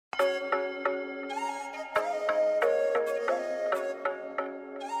Hi,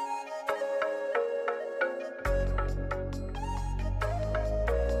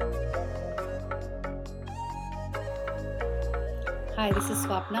 this is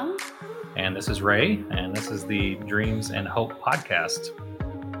Swapna. And this is Ray, and this is the Dreams and Hope podcast.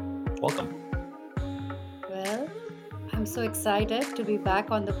 Welcome. Well, I'm so excited to be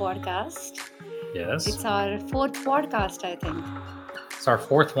back on the podcast. Yes, It's our fourth podcast, I think. it's our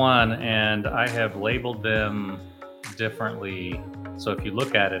fourth one, and I have labeled them differently. So if you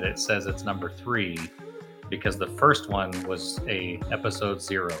look at it, it says it's number 3 because the first one was a episode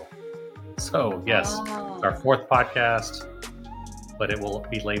 0. So yes, it's our fourth podcast, but it will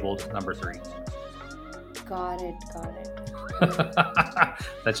be labeled number 3. Got it.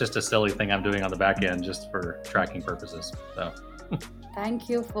 That's just a silly thing I'm doing on the back end just for tracking purposes. So Thank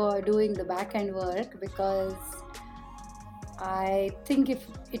you for doing the back end work because I think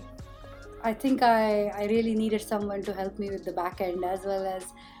I really needed someone to help me with the back end as well as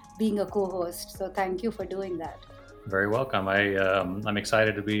being a co-host. So thank you for doing that. very welcome. I'm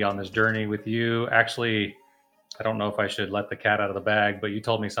excited to be on this journey with you. Actually, I don't know if I should let the cat out of the bag, but you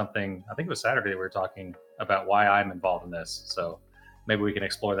told me something. I think it was Saturday that we were talking about why I'm involved in this. So maybe we can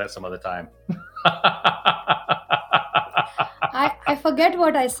explore that some other time. I forget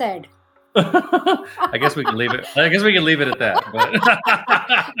what I said. I guess we can leave it. I guess we can leave it at that. But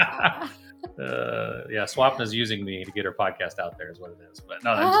yeah, Swapna's using me to get her podcast out there, is what it is. But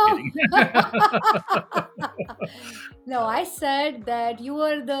no, I'm just kidding. No, I said that you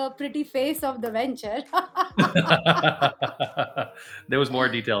were the pretty face of the venture. There was more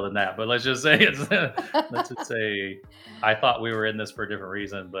detail than that, but let's just say I thought we were in this for a different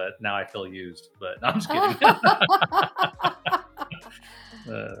reason, but now I feel used. But no, I'm just kidding.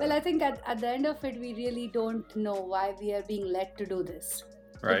 Well, I think at the end of it, we really don't know why we are being led to do this.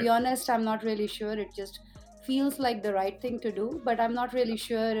 Right. To be honest, I'm not really sure. It just feels like the right thing to do, but I'm not really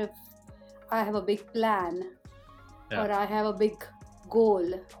sure if I have a big plan Yeah. or I have a big goal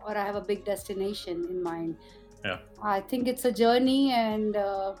or I have a big destination in mind. Yeah. I think it's a journey, and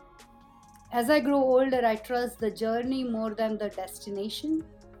as I grow older, I trust the journey more than the destination.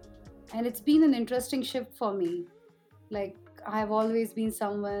 And it's been an interesting shift for me. Like, I've always been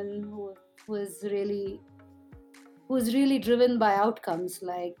someone who is really driven by outcomes,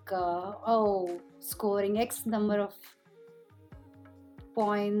 like scoring X number of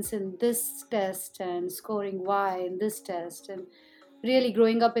points in this test and scoring Y in this test. And really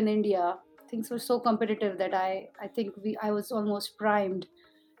growing up in India, things were so competitive that I think I was almost primed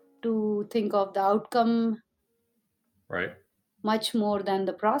to think of the outcome Right. much more than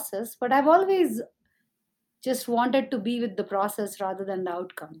the process. But I've always just wanted to be with the process rather than the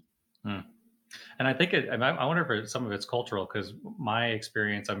outcome. And I think I wonder if some of it's cultural, because my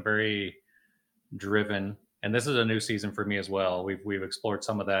experience, I'm very driven, and this is a new season for me as well. We've explored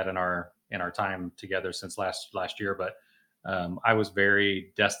some of that in our time together since last year, but I was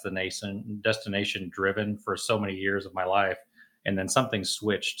very destination driven for so many years of my life, and then something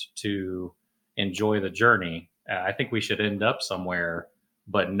switched to enjoy the journey. I think we should end up somewhere,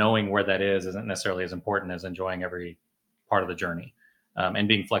 but knowing where that is isn't necessarily as important as enjoying every part of the journey, and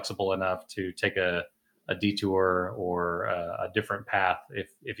being flexible enough to take a detour or a different path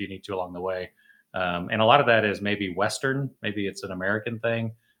if you need to along the way. And a lot of that is maybe Western, maybe it's an American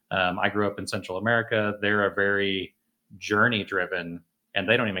thing. I grew up in Central America. They're a very journey driven, and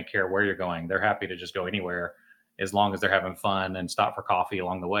they don't even care where you're going. They're happy to just go anywhere as long as they're having fun and stop for coffee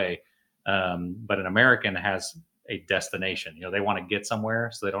along the way. But an American has a destination. They want to get somewhere,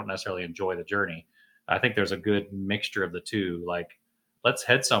 so they don't necessarily enjoy the journey. I think there's a good mixture of the two. Like, let's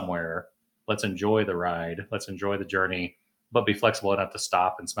head somewhere. Let's enjoy the ride. Let's enjoy the journey, but be flexible enough to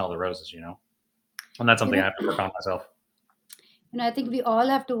stop and smell the roses, And that's something I have to work on myself. And I think we all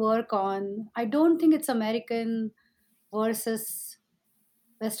have to work on. I don't think it's American versus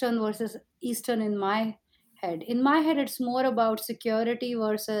Western versus Eastern in my head. In my head, it's more about security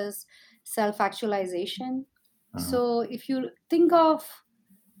versus self-actualization. So if you think of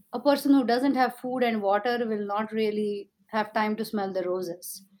a person who doesn't have food and water, will not really have time to smell the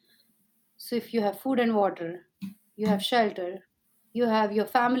roses. So if you have food and water, you have shelter, you have your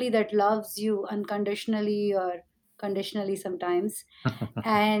family that loves you unconditionally or conditionally sometimes,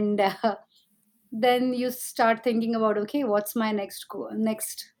 and then you start thinking about, okay, what's my next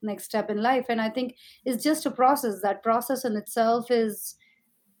step in life? And I think it's just a process. That process in itself is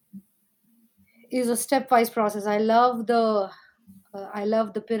a stepwise process. I love the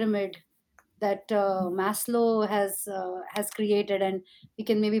pyramid that Maslow has created, and we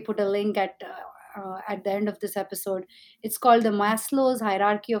can maybe put a link at the end of this episode. It's called the Maslow's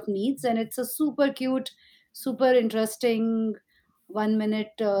Hierarchy of Needs, and it's a super cute, super interesting 1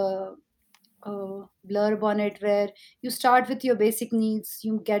 minute blurb on it, where you start with your basic needs,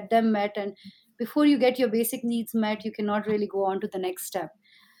 you get them met, and before you get your basic needs met, you cannot really go on to the next step.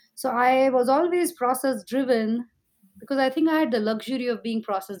 So I was always process driven because I think I had the luxury of being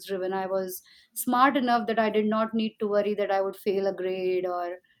process driven. I was smart enough that I did not need to worry that I would fail a grade,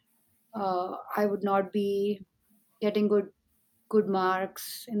 or I would not be getting good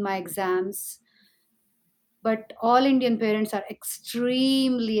marks in my exams. But all Indian parents are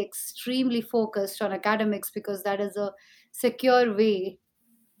extremely focused on academics because that is a secure way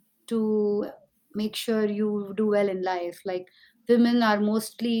to make sure you do well in life. Like,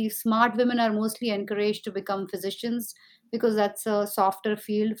 smart women are mostly encouraged to become physicians because that's a softer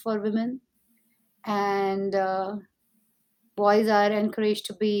field for women, and boys are encouraged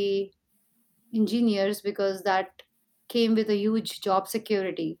to be engineers because that came with a huge job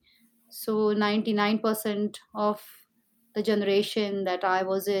security. So 99% of the generation that I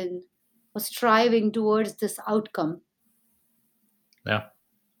was in was striving towards this outcome. Yeah.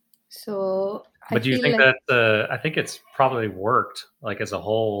 So I But do you feel think like, that I think it's probably worked, like as a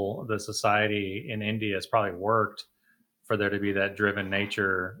whole, the society in India has probably worked for there to be that driven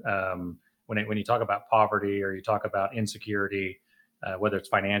nature. When you talk about poverty or you talk about insecurity, whether it's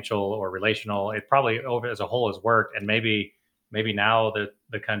financial or relational, it probably over as a whole has worked. And maybe now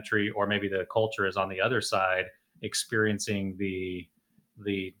the country or maybe the culture is on the other side, experiencing the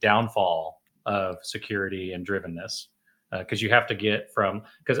downfall of security and drivenness. Because you have to get from,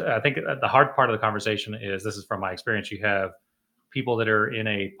 because I think the hard part of the conversation is, this is from my experience, you have people that are in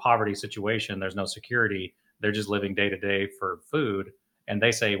a poverty situation, there's no security, they're just living day to day for food, and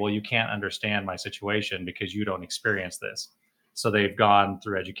they say, well, you can't understand my situation because you don't experience this. So they've gone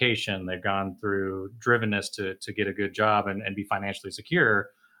through education, they've gone through drivenness to get a good job and be financially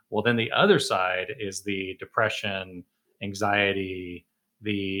secure. Well, then the other side is the depression, anxiety,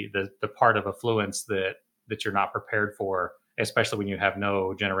 the part of affluence that you're not prepared for, especially when you have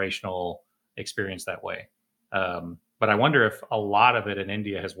no generational experience that way. But I wonder if a lot of it in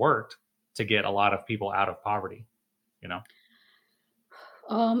India has worked to get a lot of people out of poverty. You know.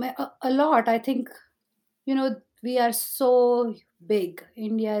 a lot. I think, we are so big.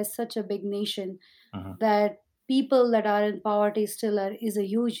 India is such a big nation Hmm. that people that are in poverty still is a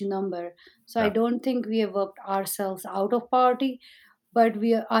huge number. So I Yeah. don't think we have worked ourselves out of poverty, but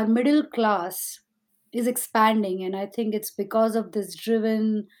our middle class is expanding, and I think it's because of this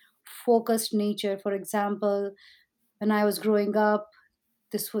driven, focused nature. For example, when I was growing up,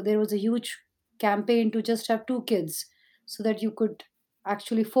 there was a huge campaign to just have two kids so that you could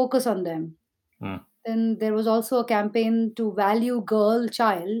actually focus on them. Mm. Then there was also a campaign to value girl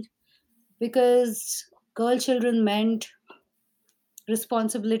child because girl children meant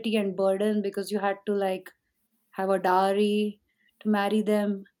responsibility and burden, because you had to like have a dowry to marry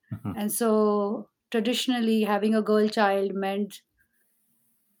them. Hmm. And so traditionally having a girl child meant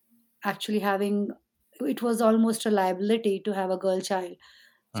actually having, it was almost a liability to have a girl child.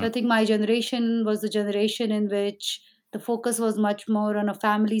 So I Mm. think my generation was the generation in which the focus was much more on a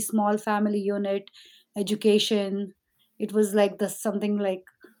family, small family unit, education. It was like the something like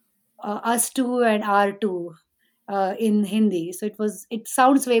us two and our two in Hindi. So it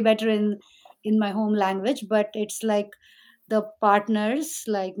sounds way better in my home language, but it's like the partners,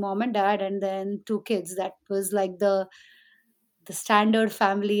 like mom and dad, and then two kids. That was like the standard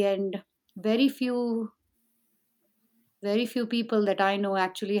family, and very few very few people that I know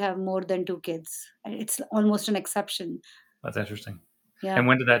actually have more than two kids. It's almost an exception. That's interesting. Yeah, And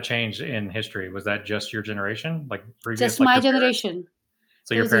when did that change in history? Was that just your generation, like previous, just like my your parents? generation.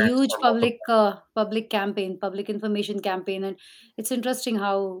 So There your was a parents huge were multiple. public campaign, public information campaign, and it's interesting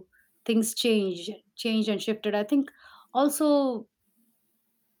how things changed and shifted. I think also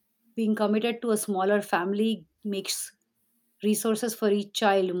being committed to a smaller family makes resources for each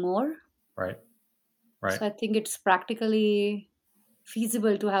child more. Right. Right. So I think it's practically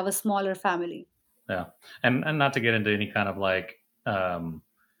feasible to have a smaller family. Yeah. And not to get into any kind of like um,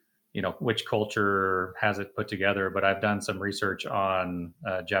 which culture has it put together, but I've done some research on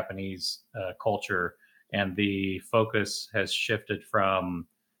Japanese culture, and the focus has shifted from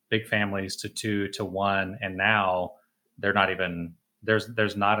big families to two to one, and now they're not even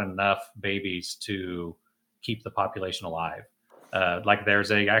there's not enough babies to keep the population alive. Like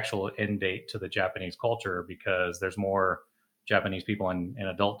there's a actual end date to the Japanese culture because there's more Japanese people in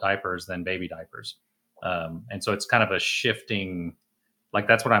adult diapers than baby diapers, and so it's kind of a shifting, like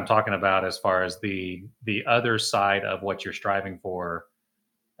that's what I'm talking about as far as the other side of what you're striving for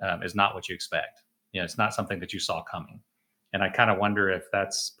is not what you expect. It's not something that you saw coming. And I kind of wonder if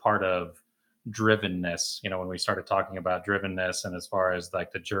that's part of drivenness, when we started talking about drivenness and as far as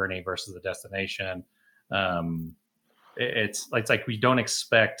like the journey versus the destination. um it's like we don't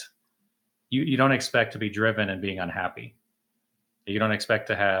expect you don't expect to be driven and being unhappy. You don't expect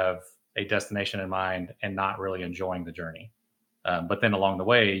to have a destination in mind and not really enjoying the journey. But then along the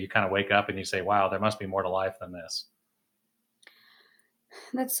way, you kind of wake up and you say, wow, there must be more to life than this.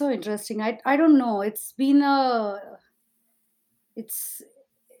 That's so interesting. I don't know. It's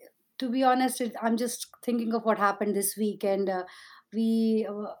to be honest, I'm just thinking of what happened this week, and we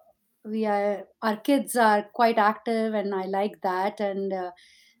we are our kids are quite active, and I like that, and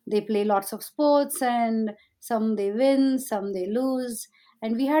they play lots of sports, and some they win, some they lose,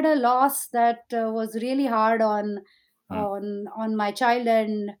 and we had a loss that was really hard Hmm. on my child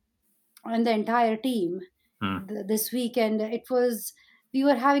and the entire team Hmm. this weekend. It was We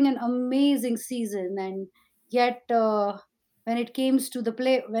were having an amazing season, and yet when it came to the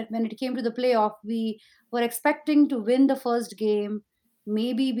playoff, we were expecting to win the first game,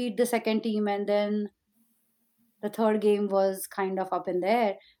 maybe beat the second team, and then the third game was kind of up in the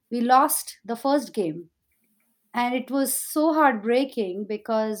air. We lost the first game, and it was so heartbreaking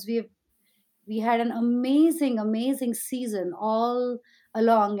because we had an amazing season all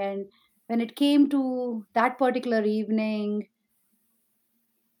along, and when it came to that particular evening,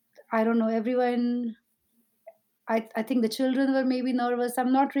 I don't know, everyone, I think the children were maybe nervous.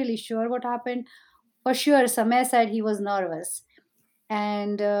 I'm not really sure what happened. For sure, Samay said he was nervous.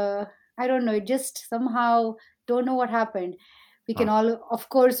 And I don't know, it just somehow, don't know what happened. We can Huh. all, of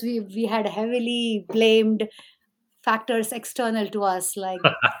course, we had heavily blamed factors external to us, like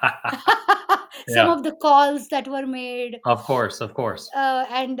some Yeah, of the calls that were made, of course, of course.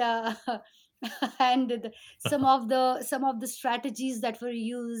 and and some of the strategies that were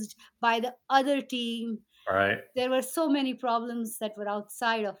used by the other team. All right. There were so many problems that were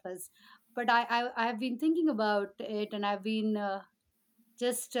outside of us, but I've been thinking about it, and I've been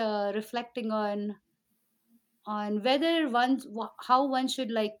just reflecting on whether how one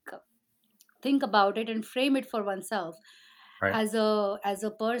should like think about it and frame it for oneself, Right. as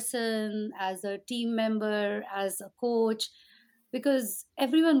a person, as a team member, as a coach, because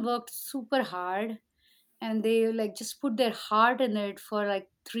everyone worked super hard, and they like just put their heart in it for like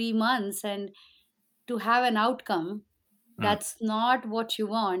 3 months, and to have an outcome Mm. that's not what you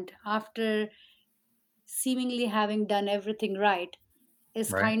want after seemingly having done everything right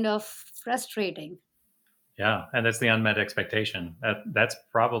is Right. kind of frustrating. Yeah, and that's the unmet expectation. That's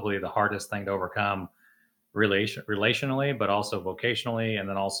probably the hardest thing to overcome, relationally, but also vocationally, and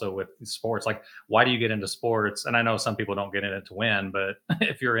then also with sports. Like, why do you get into sports? And I know some people don't get in it to win, but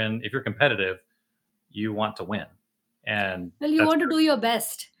if you're competitive, you want to win, and Well, you that's want to do your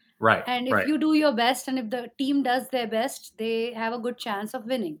best, right, and if right, you do your best and if the team does their best, they have a good chance of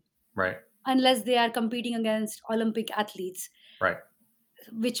winning, right, unless they are competing against Olympic athletes, right.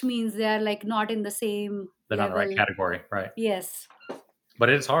 which means they are like not in the same They're not in the right level. category, right? Yes. But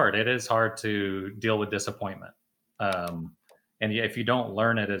it's hard. It is hard to deal with disappointment. Um, and if you don't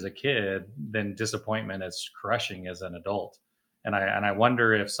learn it as a kid, then disappointment is crushing as an adult. And I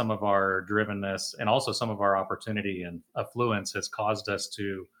wonder if some of our drivenness and also some of our opportunity and affluence has caused us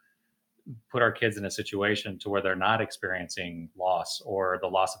to put our kids in a situation to where they're not experiencing loss or the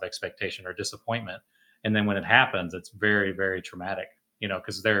loss of expectation or disappointment. And then when it happens, it's very, very traumatic,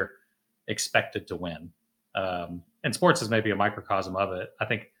 because they're expected to win. And sports is maybe a microcosm of it. I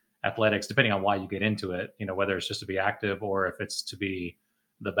think athletics, depending on why you get into it, whether it's just to be active or if it's to be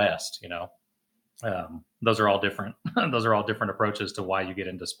the best, those are all different. Those are all different approaches to why you get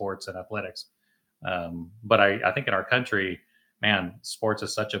into sports and athletics. But I think in our country, man, sports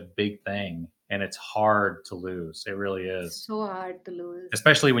is such a big thing and it's hard to lose. It really is. So hard to lose.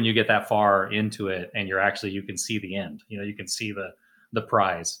 Especially when you get that far into it and you can see the end. You can see the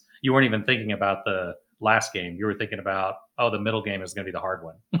prize. You weren't even thinking about the last game. You were thinking about, oh, the middle game is going to be the hard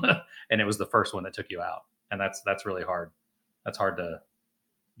one. And it was the first one that took you out. And that's really hard. That's hard to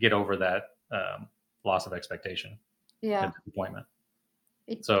get over that loss of expectation and Yeah, disappointment.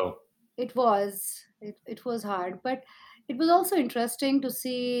 it So, it was hard, but it was also interesting to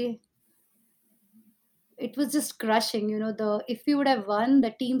see. It was just crushing, the if we would have won,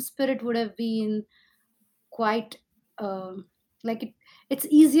 the team spirit would have been quite um, like it's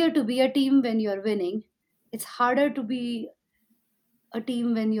easier to be a team when you're winning. It's harder to be a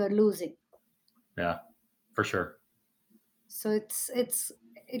team when you're losing. yeah, for sure. So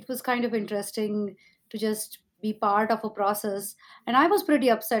it was kind of interesting to just be part of a process, and I was pretty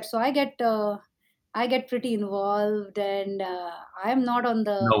upset. So I get I get pretty involved, and I'm not on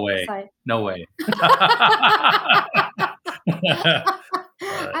the No way. side. No way.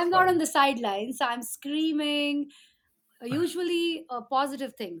 That's I'm not funny. on the sidelines. I'm screaming. Usually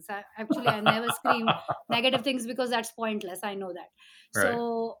positive things. Actually, I never scream negative things because that's pointless. I know that. Right.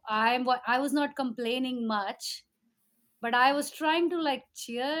 So I was not complaining much, but I was trying to like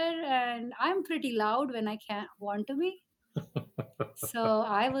cheer, and I'm pretty loud when I can want to be. So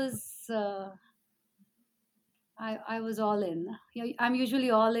I was all in. I'm usually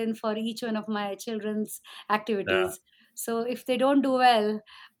all in for each one of my children's Yeah. activities. So if they don't do well,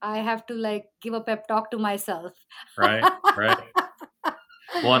 I have to like give a pep talk to myself. Right. Right.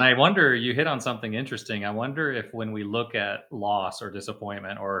 Well, and I wonder, you hit on something interesting. I wonder if when we look at loss or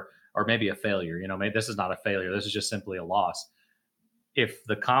disappointment or maybe a failure, maybe this is not a failure, this is just simply a loss. If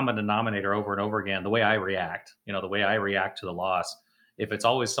the common denominator over and over again, the way I react, the way I react to the loss, if it's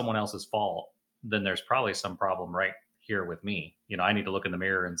always someone else's fault, then there's probably some problem right here with me. I need to look in the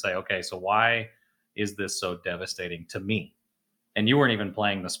mirror and say, okay, so why is this so devastating to me? And you weren't even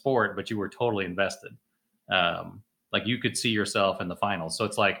playing the sport, but you were totally invested. Like you could see yourself in the finals. So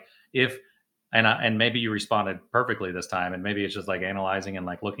it's like if and maybe you responded perfectly this time, and maybe it's just like analyzing and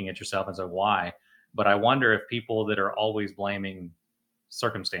like looking at yourself and say why. But I wonder if people that are always blaming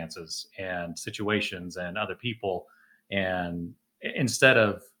circumstances and situations and other people, and instead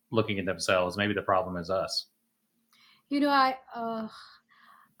of looking at themselves, maybe the problem is us. You know, I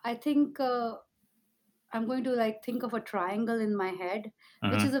think I'm going to like think of a triangle in my head,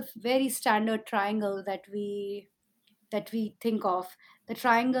 which is Hmm. a very standard triangle that we think of. The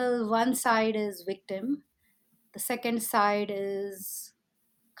triangle, one side is victim, the second side is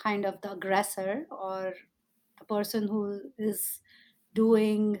kind of the aggressor or the person who is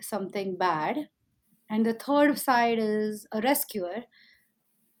doing something bad, and the third side is a rescuer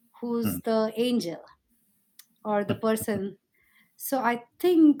who's the angel or the person. So I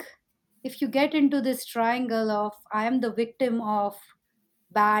think if you get into this triangle of I am the victim of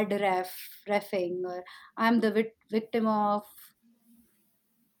bad refing, or I'm the victim of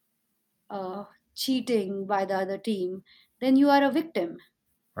uh, cheating by the other team, then you are a victim,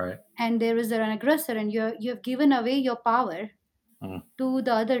 Right. and there is an aggressor, and you have given away your power Mm. to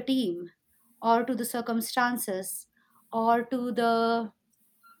the other team, or to the circumstances, or to the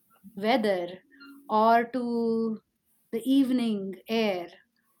weather, or to the evening air,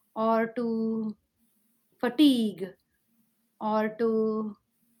 or to fatigue, or to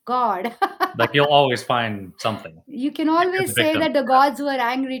God. Like you'll always find something You can if you're the always say victim. that the gods were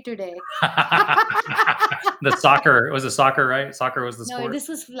angry today. The soccer was it soccer, right? Soccer was the No, sport. this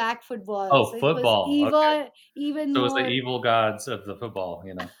was flag football. Oh, So it was football. Okay. even So it was the more. evil gods of the football.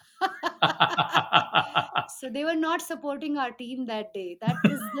 So they were not supporting our team that day. That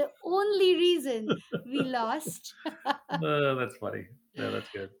is the only reason we lost. That's funny. Yeah, that's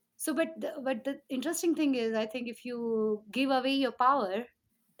good. So, but the interesting thing is, I think if you give away your power,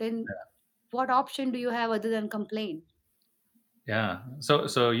 then what option do you have other than complain? Yeah.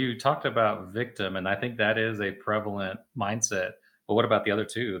 So you talked about victim, and I think that is a prevalent mindset. But what about the other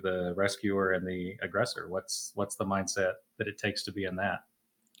two, the rescuer and the aggressor? What's the mindset that it takes to be in that?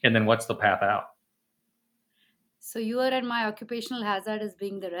 And then what's the path out? So you are at my occupational hazard as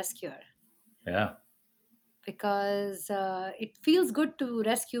being the rescuer, Yeah. because it feels good to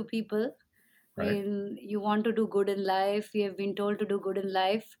rescue people Right. when you want to do good in life. We have been told to do good in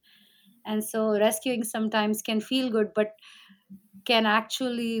life, and so rescuing sometimes can feel good, but can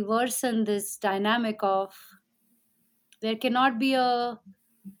actually worsen this dynamic of there cannot be a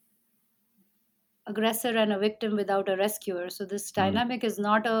aggressor and a victim without a rescuer. So this Mm, dynamic is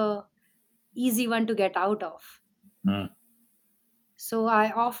not a easy one to get out of. mm, So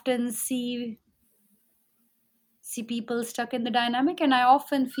I often see people stuck in the dynamic, and I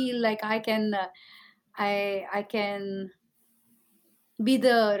often feel like I can be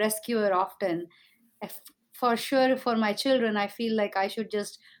the rescuer often. If, for sure, for my children, I feel like I should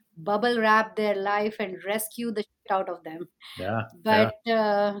just bubble wrap their life and rescue the shit out of them. yeah.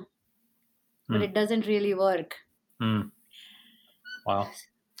 Yeah. But Mm, it doesn't really work. mm. Wow.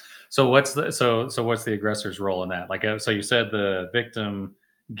 So what's the aggressor's role in that? Like, so you said the victim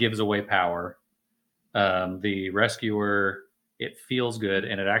gives away power. The rescuer, it feels good,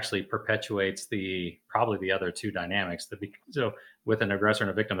 and it actually perpetuates the probably the other two dynamics. So with an aggressor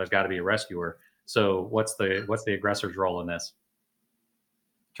and a victim, there's got to be a rescuer. So what's the aggressor's role in this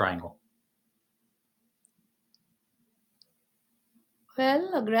triangle?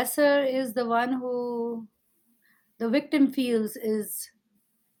 Well, aggressor is the one who the victim feels is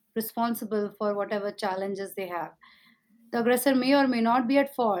responsible for whatever challenges they have. The aggressor may or may not be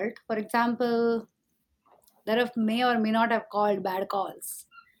at fault. For example, The ref may or may not have called bad calls.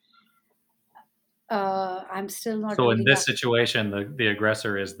 I'm still not So in ruling this out. situation, the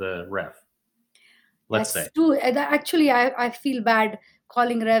aggressor is the ref. Let's say. That's true. Actually, I feel bad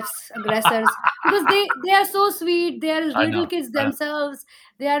calling refs aggressors because they are so sweet. They are I little know. kids themselves.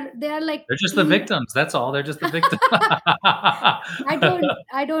 They are like They're just the teen. victims. That's all. They're just the victim.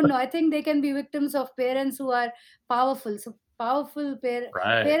 I don't know. I think they can be victims of parents who are powerful. So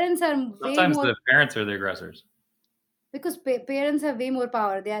Right. parents are way Sometimes more, the parents are the aggressors. because parents have way more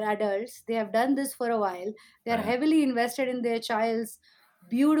power. They are adults. They have done this for a while. They are Right. heavily invested in their child's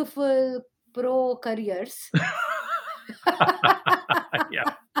beautiful pro careers. Yeah.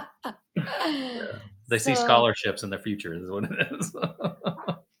 They see So scholarships in the future is what it is.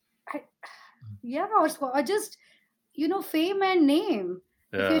 I, yeah, or just fame and name.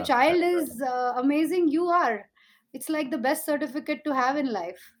 If your Yeah. child is amazing, you are. It's like the best certificate to have in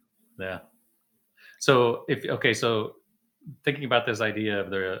life. Yeah. So if okay, so thinking about this idea of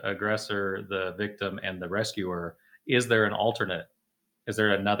the aggressor, the victim, and the rescuer, is there an alternate? Is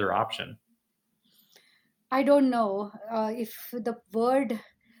there another option? I don't know if the word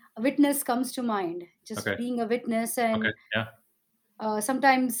witness comes to mind. Just Okay. being a witness, Okay. and Yeah.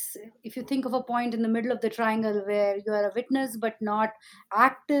 sometimes if you think of a point in the middle of the triangle where you are a witness but not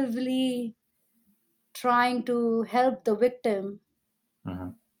actively trying to help the victim,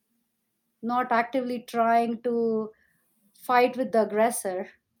 Hmm. not actively trying to fight with the aggressor,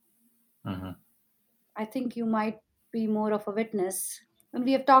 Hmm. I think you might be more of a witness. And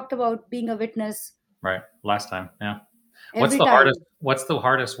we have talked about being a witness Right. Last time. Yeah. What's every the hardest? time. What's the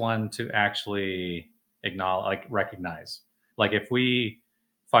hardest one to actually acknowledge, like recognize? Like if we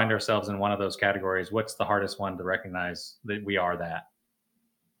find ourselves in one of those categories, what's the hardest one to recognize that we are that?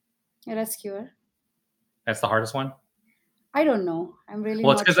 A rescuer. That's the hardest one. I don't know. I'm really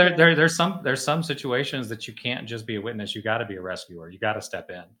Well, it's not because sure. there's some situations that you can't just be a witness. You got to be a rescuer. You got to step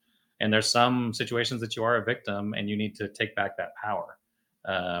in. And there's some situations that you are a victim, and you need to take back that power.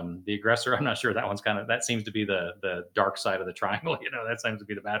 The aggressor, I'm not sure. That one's kind of that seems to be the dark side of the triangle. That seems to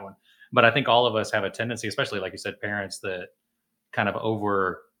be the bad one. But I think all of us have a tendency, especially like you said, parents that kind of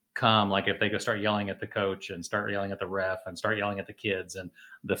overcome. Like if they go start yelling at the coach and start yelling at the ref and start yelling at the kids and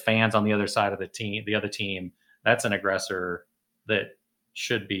the fans on the other side of the other team, that's an aggressor that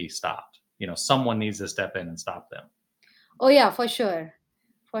should be stopped. Someone needs to step in and stop them. Oh yeah, for sure.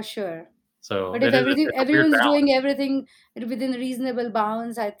 For sure. So But if it's a weird everyone's balance, doing everything within reasonable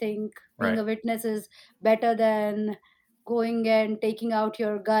bounds, I think being right? a witness is better than going and taking out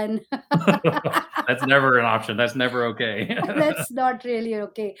your gun. That's never an option. That's never okay. That's not really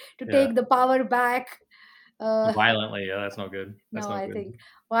okay. To Yeah, take the power back. Uh, violently. Yeah, that's no good. That's no, no I good. think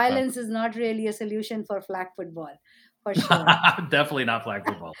Uh, violence is not really a solution for flag football, for sure. definitely not flag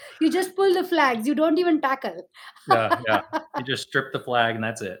football. You just pull the flags. You don't even tackle. Yeah, yeah. You just strip the flag and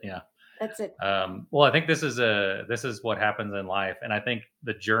that's it. Yeah. That's it. Well, I think this is what happens in life, and I think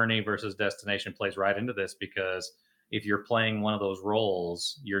the journey versus destination plays right into this because if you're playing one of those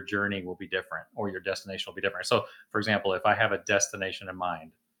roles, your journey will be different, or your destination will be different. So, for example, if I have a destination in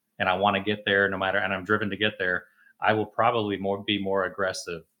mind and I want to get there, no matter, and I'm driven to get there, I will probably be more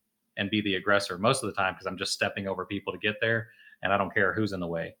aggressive and be the aggressor most of the time because I'm just stepping over people to get there, and I don't care who's in the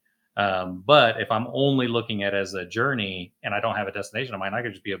way. But if I'm only looking at it as a journey and I don't have a destination in mind, I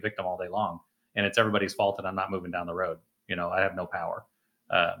could just be a victim all day long, and it's everybody's fault that I'm not moving down the road. I have no power.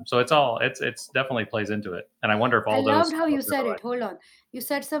 So it's definitely plays into it, and I wonder if I all those loved how you emotions said are it. right. Hold on. You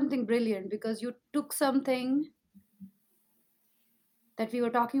said something brilliant because you took something that we were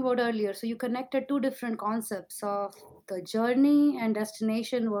talking about earlier. So you connected two different concepts of the journey and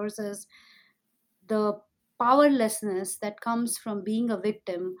destination versus the powerlessness that comes from being a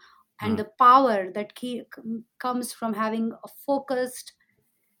victim, and Mm, the power that comes from having a focused,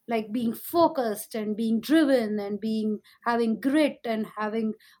 like being focused and being driven and being having grit and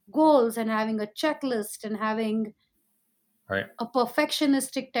having goals and having a checklist and having right. a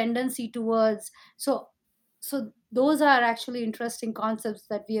perfectionistic tendency towards. So those are actually interesting concepts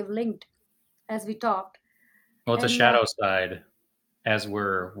that we have linked as we talked. Well, it's a And shadow side as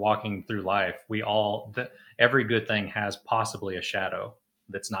we're walking through life. Every good thing has possibly a shadow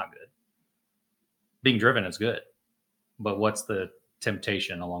that's not good. Being driven is good, but what's the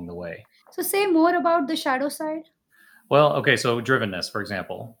temptation along the way? so say more about the shadow side. Well, okay, so drivenness, for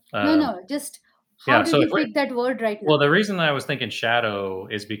example. No, no, just how Yeah, did so if you we pick that word right Well, now? the reason I was thinking shadow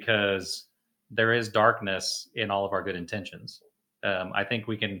is because there is darkness in all of our good intentions. I think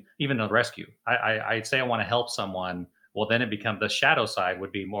we can even a rescue. I'd say I want to help someone. Well, then it becomes the shadow side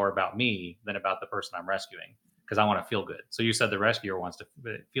would be more about me than about the person I'm rescuing because I want to feel good. So you said the rescuer wants to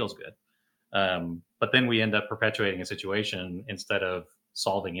it feels good. But then we end up perpetuating a situation instead of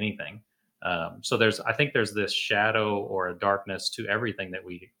solving anything. So I think there's this shadow or a darkness to everything that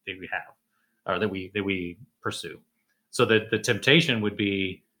we have, or that we pursue. So the temptation would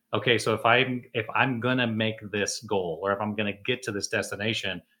be, okay, so if I'm gonna make this goal, or if I'm gonna get to this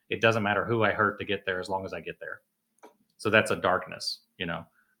destination, it doesn't matter who I hurt to get there, as long as I get there. So that's a darkness.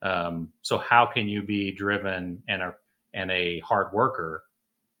 So how can you be driven and a hard worker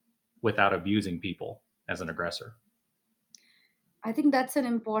without abusing people as an aggressor? I think that's an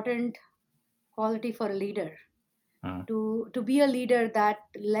important quality for a leader, Uh, to be a leader that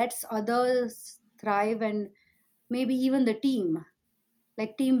lets others thrive, and maybe even the team,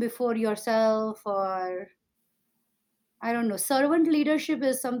 like team before yourself, or I don't know. Servant leadership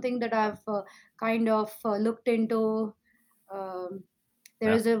is something that I've kind of looked into. Um, there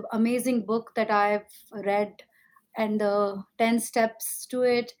yeah. is an amazing book that I've read, and the 10 steps to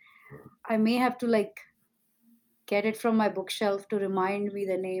it. I may have to like get it from my bookshelf to remind me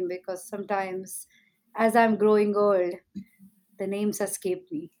the name, because sometimes as I'm growing old, the names escape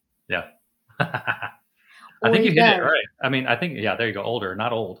me. Yeah. I think you hit it Older. right. I mean, I think, yeah, there you go. Older,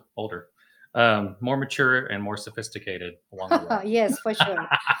 not old, older. More mature and more sophisticated along the way. Yes, for sure.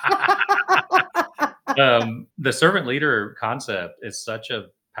 The servant leader concept is such a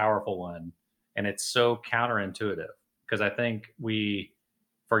powerful one, and it's so counterintuitive, because I think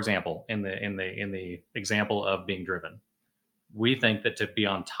for example, in the example of being driven, we think that to be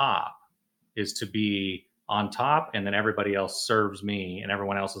on top is to be on top, and then everybody else serves me and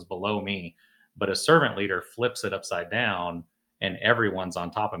everyone else is below me. But a servant leader flips it upside down, and everyone's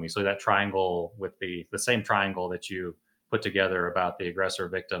on top of me. So that triangle, with the same triangle that you put together about the aggressor,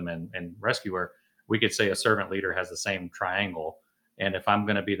 victim, and rescuer, we could say a servant leader has the same triangle. And if I'm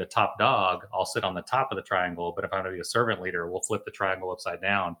going to be the top dog, I'll sit on the top of the triangle. But if I'm going to be a servant leader, we'll flip the triangle upside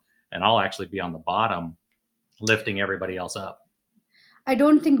down, and I'll actually be on the bottom, lifting everybody else up. I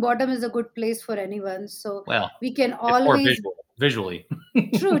don't think bottom is a good place for anyone. So Well, we can it's more always. visually.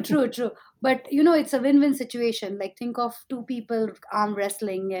 True, true, true. But it's a win-win situation. Like think of two people arm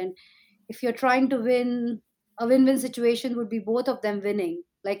wrestling, and if you're trying to win, a win-win situation would be both of them winning,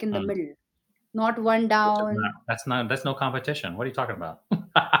 like in the Mm. middle, not one Which is down. not that's no competition. What are you talking about?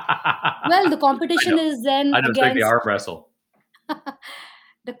 Well, the I competition know. is then I know, it's like the against arm wrestle.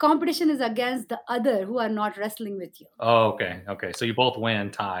 the competition is against the other who are not wrestling with you. Oh, okay, okay. So you both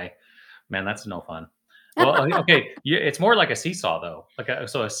win, tie. Man, that's no fun. Well, okay, it's more like a seesaw though.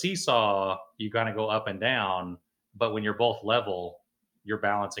 So a seesaw, you kinda go up and down, but when you're both level, you're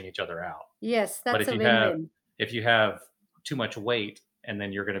balancing each other out. Yes, But that's if a you have win-win. if you have too much weight, and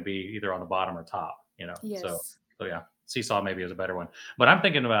then you're gonna be either on the bottom or top. So Yes. so yeah, seesaw maybe is a better one. But I'm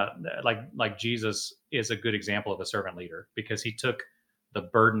thinking about, like Jesus is a good example of a servant leader, because he took the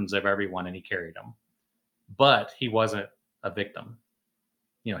burdens of everyone and he carried them. But he wasn't a victim.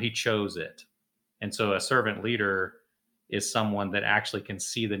 He chose it. And so a servant leader is someone that actually can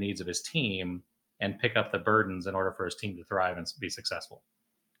see the needs of his team and pick up the burdens in order for his team to thrive and be successful.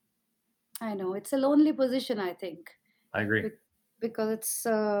 I know it's a lonely position, I think, I agree. be- because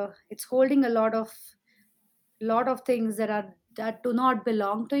it's holding a lot of things that do not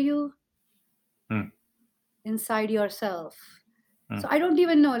belong to you Hmm, inside yourself. So hmm. I don't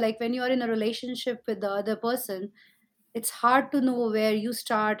even know, like when you're in a relationship with the other person, it's hard to know where you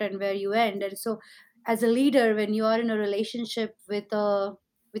start and where you end. And so as a leader, when you are in a relationship with a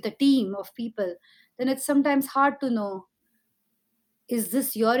team of people, then it's sometimes hard to know, is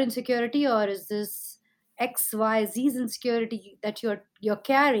this your insecurity, or is this XYZ's insecurity that you're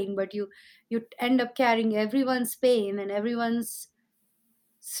carrying, but you end up carrying everyone's pain and everyone's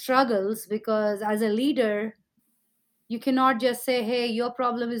struggles, because as a leader you cannot just say, hey, your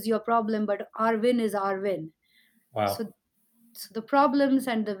problem is your problem, but our win is our win. Wow. So the problems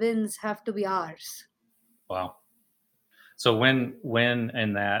and the wins have to be ours. Wow. So when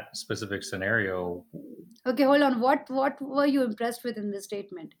in that specific scenario, Okay, hold on. What were you impressed with in this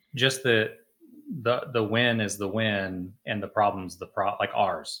statement? just the win is the win, and the problem's like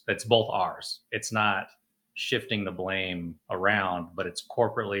ours. It's both ours. It's not shifting the blame around, but it's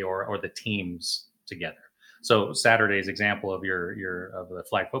corporately, or the teams together. So Saturday's example of the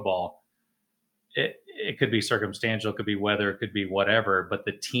flag football, it could be circumstantial, it could be weather, it could be whatever, but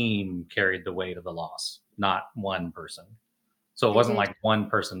the team carried the weight of the loss, not one person. So it They wasn't did. like one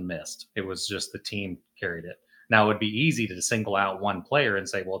person missed. It was just the team carried it. Now it would be easy to single out one player and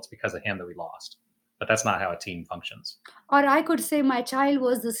say, well, it's because of him that we lost. But that's not how a team functions. Or I could say my child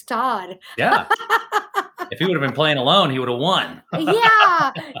was the star. Yeah. If he would have been playing alone, he would have won.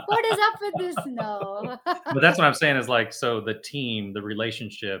 Yeah. What is up with this? No. But that's what I'm saying is like, so the team, the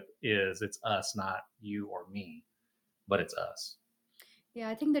relationship is it's us, not you or me, but it's us. Yeah,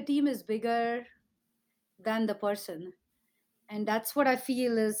 I think the team is bigger than the person. And that's what I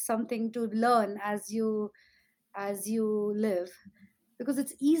feel is something to learn as you live, because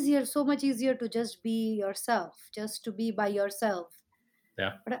it's easier, so much easier to just be yourself, just to be by yourself.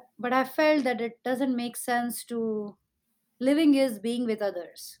 Yeah. But I felt that it doesn't make sense to living is being with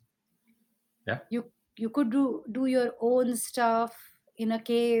others. Yeah. You could do your own stuff in a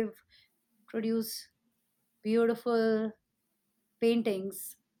cave, produce beautiful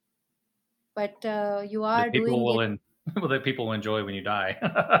paintings, but you are That people doing will it. that people will enjoy when you die.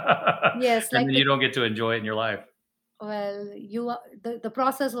 Yes, And like then the you don't get to enjoy it in your life. well, the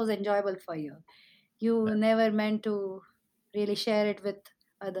process was enjoyable for you. You never meant to really share it with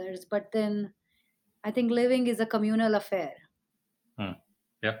others, but then I think living is a communal affair. Hmm.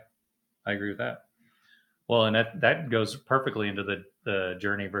 Yeah, I agree with that. Well, and that goes perfectly into the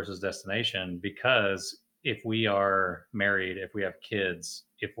journey versus destination, because if we are married, if we have kids,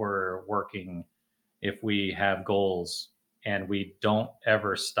 if we're working, if we have goals, and we don't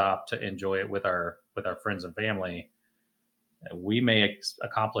ever stop to enjoy it with our friends and family, we may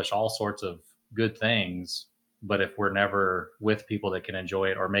accomplish all sorts of good things, but if we're never with people that can enjoy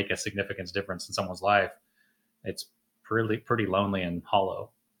it or make a significant difference in someone's life, it's pretty lonely and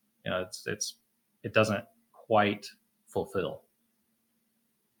hollow. It doesn't quite fulfill.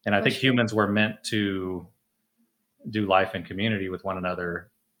 And I For think sure. humans were meant to do life in community with one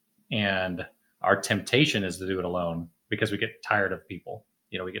another, and our temptation is to do it alone because we get tired of people.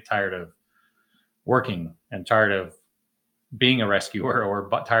 We get tired of working and tired of being a rescuer, or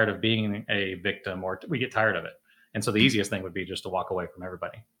tired of being a victim, or we get tired of it. And so the easiest thing would be just to walk away from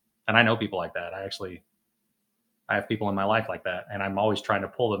everybody. And I know people like that. I have people in my life like that, and I'm always trying to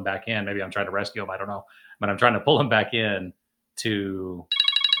pull them back in. Maybe I'm trying to rescue them. I don't know, but I'm trying to pull them back in to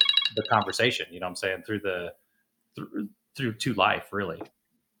the conversation. You know what I'm saying? Through to life, really.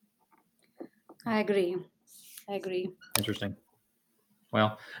 I agree. I agree. Interesting.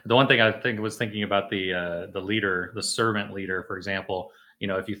 Well, the one thing I think was thinking about the leader, the servant leader, for example.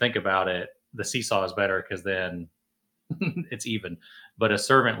 If you think about it, the seesaw is better because then it's even. But a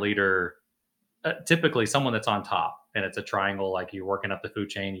servant leader, typically someone that's on top, and it's a triangle, like you're working up the food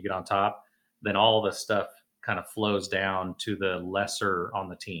chain, you get on top, then all the stuff kind of flows down to the lesser on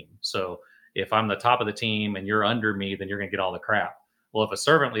the team. So if I'm the top of the team and you're under me, then you're going to get all the crap. Well, if a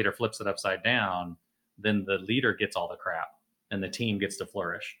servant leader flips it upside down, then the leader gets all the crap and the team gets to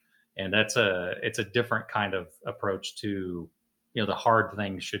flourish. And it's a different kind of approach to, the hard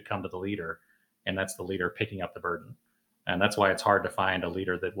things should come to the leader, and that's the leader picking up the burden. And that's why it's hard to find a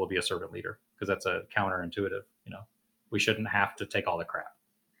leader that will be a servant leader, because that's a counterintuitive. We shouldn't have to take all the crap.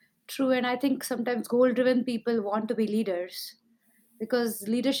 True, and I think sometimes goal driven people want to be leaders because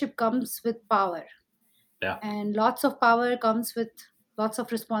leadership comes with power, Yeah. and lots of power comes with lots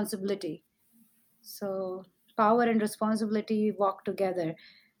of responsibility. So power and responsibility walk together.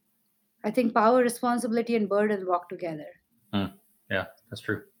 I think power, responsibility, and burden walk together. Mm. Yeah, that's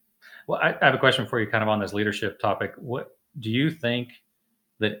true. Well, I have a question for you, kind of on this leadership topic. What do you think,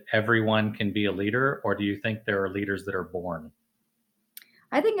 that everyone can be a leader, or do you think there are leaders that are born?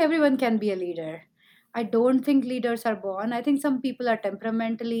 I think everyone can be a leader. I don't think leaders are born. I think some people are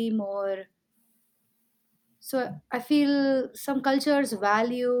temperamentally more. So I feel some cultures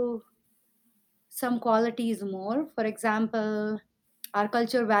value some qualities more. For example, our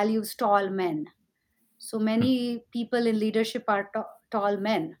culture values tall men. So Hmm. many people in leadership are tall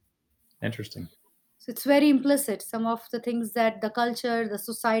men. Interesting. So it's very implicit, some of the things that the culture, the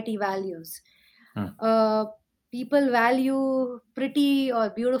society values. Hmm. Uh, People value pretty or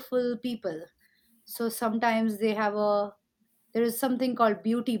beautiful people. So sometimes there is something called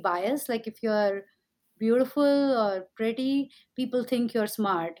beauty bias. Like if you're beautiful or pretty, people think you're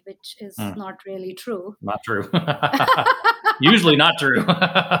smart, which is Hmm. not really true. Not true. Usually not true.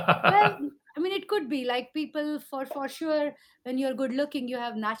 Well, I mean, it could be like people for sure. When you're good looking, you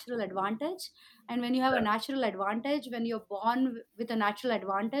have natural advantage, and when you have a Yeah. natural advantage, when you're born with a natural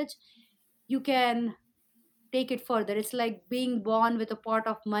advantage, you can take it further. It's like being born with a pot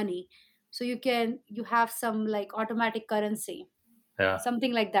of money, so you have some like automatic currency, Yeah.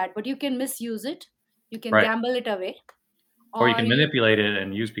 something like that. But you can misuse it. You can Right. gamble it away, Or you or can manipulate it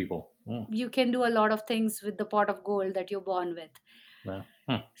and use people. you can do a lot of things with the pot of gold that you're born with. Yeah.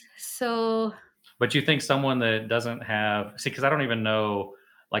 Hmm. So But you think someone that doesn't have, see, because I don't even know,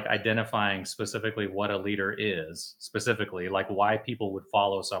 like, identifying specifically what a leader is, specifically, like why people would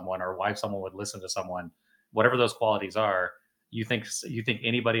follow someone or why someone would listen to someone, whatever those qualities are. you think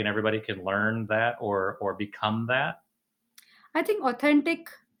anybody and everybody can learn that or become that? I think authentic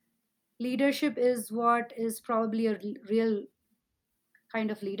leadership is what is probably a real kind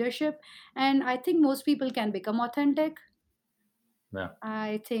of leadership. And I think most people can become authentic. Yeah.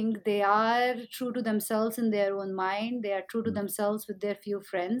 I think they are true to themselves in their own mind. They are true to Mhm. themselves with their few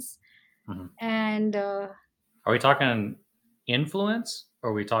friends. Mhm. And Are we talking influence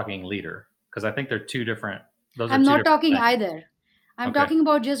or are we talking leader? Because I think they're two different. Those are I'm two not different talking things. either. I'm Okay. talking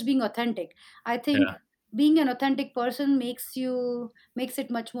about just being authentic. I think Yeah. being an authentic person makes it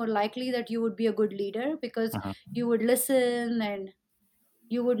much more likely that you would be a good leader, because Uh-huh. you would listen, and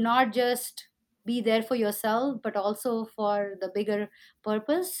you would not just be there for yourself but also for the bigger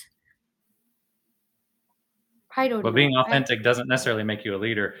purpose. I don't But know. being authentic doesn't necessarily make you a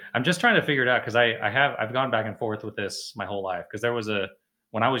leader. I'm just trying to figure it out because I've gone back and forth with this my whole life. Because there was a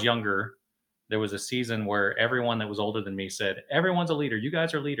when I was younger, there was a season where everyone that was older than me said, "Everyone's a leader. You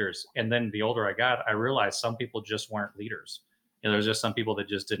guys are leaders." And then the older I got, I realized some people just weren't leaders. There's just some people that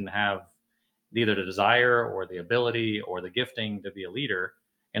just didn't have either the desire or the ability or the gifting to be a leader.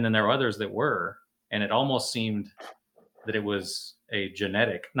 And then there were others that were, and it almost seemed that it was a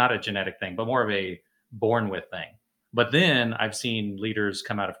genetic, not a genetic thing, but more of a born with thing. But then I've seen leaders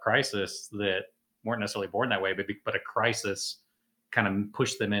come out of crisis that weren't necessarily born that way, but a crisis kind of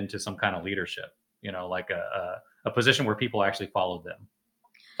pushed them into some kind of leadership, like a position where people actually followed them.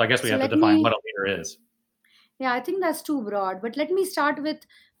 So I guess we So have to let define what me a leader is. Yeah, I think that's too broad, but let me start with,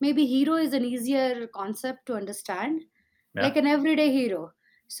 maybe hero is an easier concept to understand, like Yeah. an everyday hero.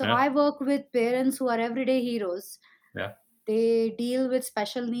 So Yeah. I work with parents who are everyday heroes. Yeah. They deal with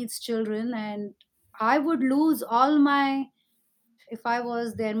special needs children, and I would lose all my if I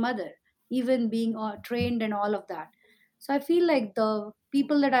was their mother, even being trained and all of that. So I feel like the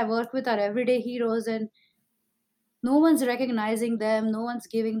people that I work with are everyday heroes, and no one's recognizing them, no one's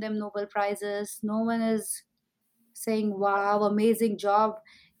giving them Nobel prizes, no one is saying wow, amazing job.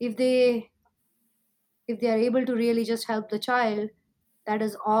 If they if they are able to really just help the child, that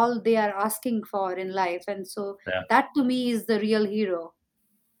is all they are asking for in life. And so Yeah. that to me is the real hero.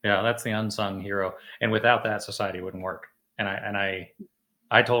 Yeah. That's the unsung hero. And without that, society wouldn't work. And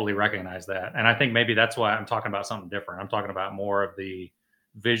I totally recognize that. And I think maybe that's why I'm talking about something different. I'm talking about more of the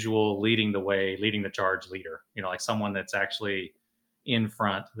visual leading the way, leading the charge leader, like someone that's actually in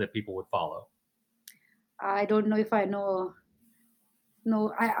front that people would follow. I don't know if I know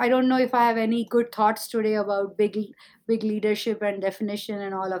no I don't know if I have any good thoughts today about big leadership and definition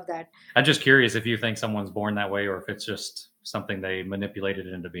and all of that. I'm just curious if you think someone's born that way or if it's just something they manipulated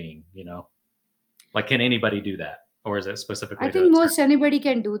into being. Like, can anybody do that? Or is it I specifically to think certain? most anybody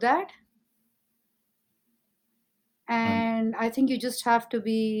can do that, Mm, and I think you just have to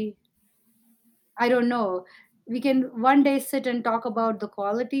be, I don't know, we can one day sit and talk about the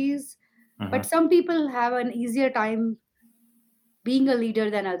qualities, but mhm, some people have an easier time being a leader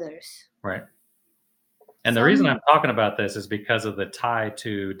than others. right. And the reason I'm Some talking about this is because of the tie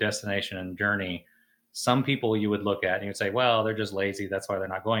to destination and journey. Some people you would look at and you'd say, well, they're just lazy. That's why they're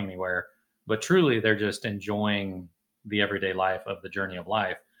not going anywhere. But truly, they're just enjoying the everyday life of the journey of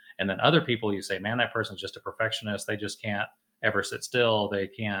life. And then other people, you say, man, that person's just a perfectionist. They just can't ever sit still. They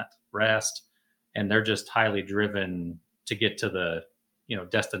can't rest. And they're just highly driven to get to the,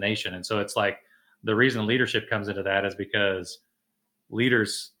 destination. And so it's like the reason leadership comes into that is because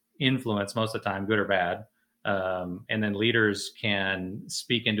leaders influence most of the time, good or bad. And then leaders can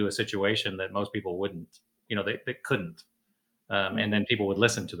speak into a situation that most people wouldn't, they couldn't. And then people would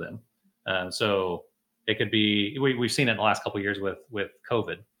listen to them. So it could be, we've seen it in the last couple of years with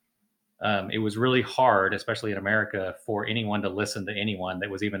COVID. It was really hard, especially in America, for anyone to listen to anyone that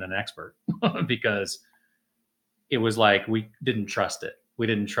was even an expert because it was like we didn't trust it. We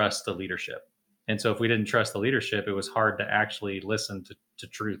didn't trust the leadership. And so if we didn't trust the leadership, it was hard to actually listen to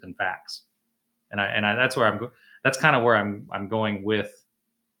truth and facts. And that's where that's kind of where I'm going with,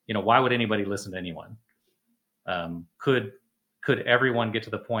 why would anybody listen to anyone? Could everyone get to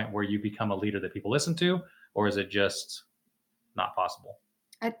the point where you become a leader that people listen to, or is it just not possible?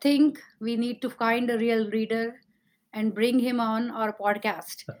 I think we need to find a real leader and bring him on our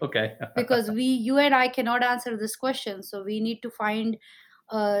podcast, Okay. because you and I cannot answer this question. So we need to find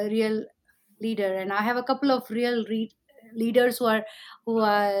a real leader, and I have a couple of real leaders who are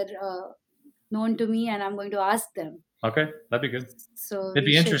known to me, and I'm going to ask them. Okay, that'd be good. So It'd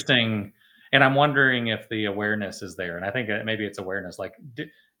we be should. interesting, and I'm wondering if the awareness is there. And I think that maybe it's awareness. Like,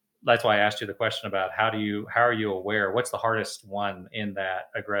 that's why I asked you the question about how are you aware? What's the hardest one in that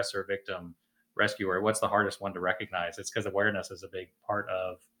aggressor victim rescuer? What's the hardest one to recognize? It's because awareness is a big part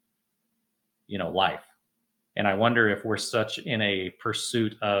of life. And I wonder if we're such in a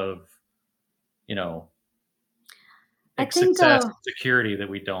pursuit of, you know, I think success and security that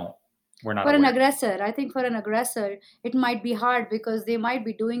we're not for an aware. aggressor, I think for an aggressor, it might be hard because they might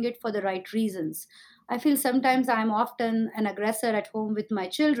be doing it for the right reasons. I feel sometimes I'm often an aggressor at home with my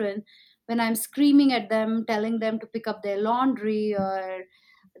children when I'm screaming at them, telling them to pick up their laundry or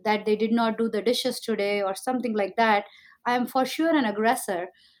that they did not do the dishes today or something like that. I am for sure an aggressor,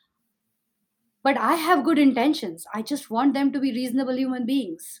 but I have good intentions. I just want them to be reasonable human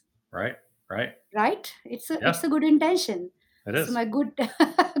beings, Right? Right? right? Yeah, It's a good intention. it So is. my good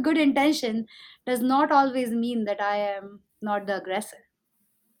good intention does not always mean that I am not the aggressor.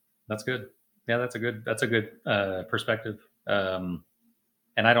 That's good. Yeah, that's a good perspective.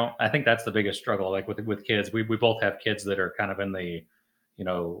 And I think that's the biggest struggle. Like with kids, we both have kids that are kind of in the,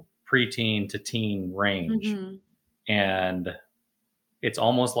 preteen to teen range, Hmm. and it's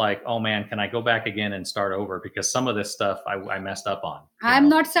almost like, oh man, can I go back again and start over because some of this stuff I messed up on. I'm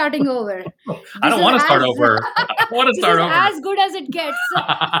not starting over. I This don't is want to start as over. I want to this start is over. as good as it gets.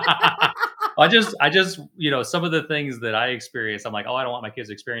 Some of the things that I experienced, I'm like, oh, I don't want my kids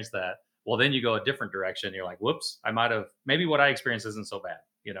to experience that. Well, then you go a different direction. You're like, whoops, I might have, maybe what I experienced isn't so bad.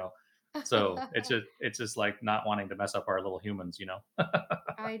 So it's just like not wanting to mess up our little humans.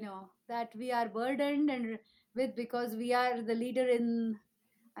 I know that we are burdened and with because we are the leader in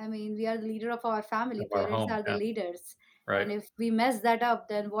I mean, we are the leader of our family. Of our Parents home. are the Yeah. leaders. Right. And if we mess that up,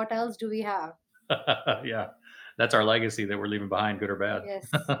 then what else do we have? Yeah. That's our legacy that we're leaving behind, good or bad. Yes.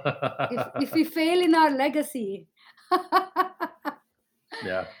 If we fail in our legacy,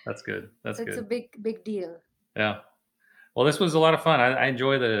 Yeah, that's good. That's it's a good. big deal. Yeah. Well, this was a lot of fun. I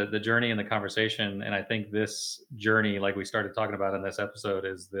enjoy the journey and the conversation, and I think this journey, like we started talking about in this episode,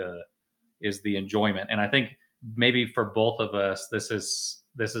 is the enjoyment. And I think maybe for both of us, this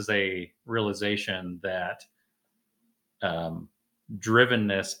is a realization that um,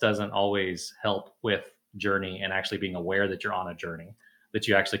 drivenness doesn't always help with journey and actually being aware that you're on a journey, that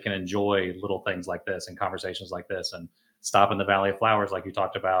you actually can enjoy little things like this and conversations like this and stop in the Valley of Flowers like you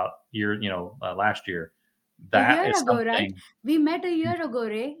talked about last year. A That year is ago, right? something. We met a year ago,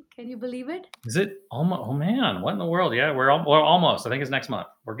 Ray. Can you believe it? Is it almost? Oh man, what in the world? Yeah, we're almost. I think it's next month.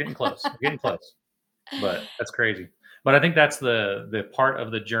 We're getting close. We're getting close. But that's crazy. But I think that's the part of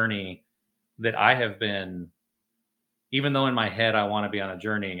the journey that I have been. Even though in my head I want to be on a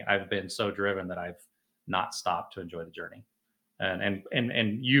journey, I've been so driven that I've not stopped to enjoy the journey.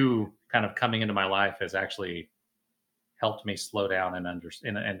 And you kind of coming into my life has actually helped me slow down and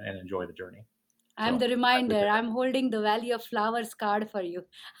enjoy the journey. I'm So the I reminder. appreciate it. I'm holding the Valley of Flowers card for you.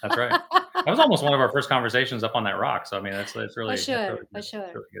 That's right. That was almost one of our first conversations up on that rock. So I mean, that's For really that's sure, really for good. It's sure.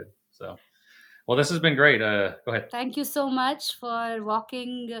 really good. So well, this has been great. Go ahead. Thank you so much for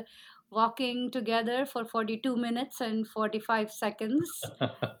walking together for 42 minutes and 45 seconds.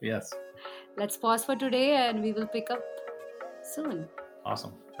 Yes. Let's pause for today and we will pick up soon.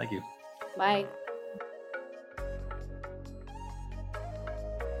 Awesome. Thank you. Bye.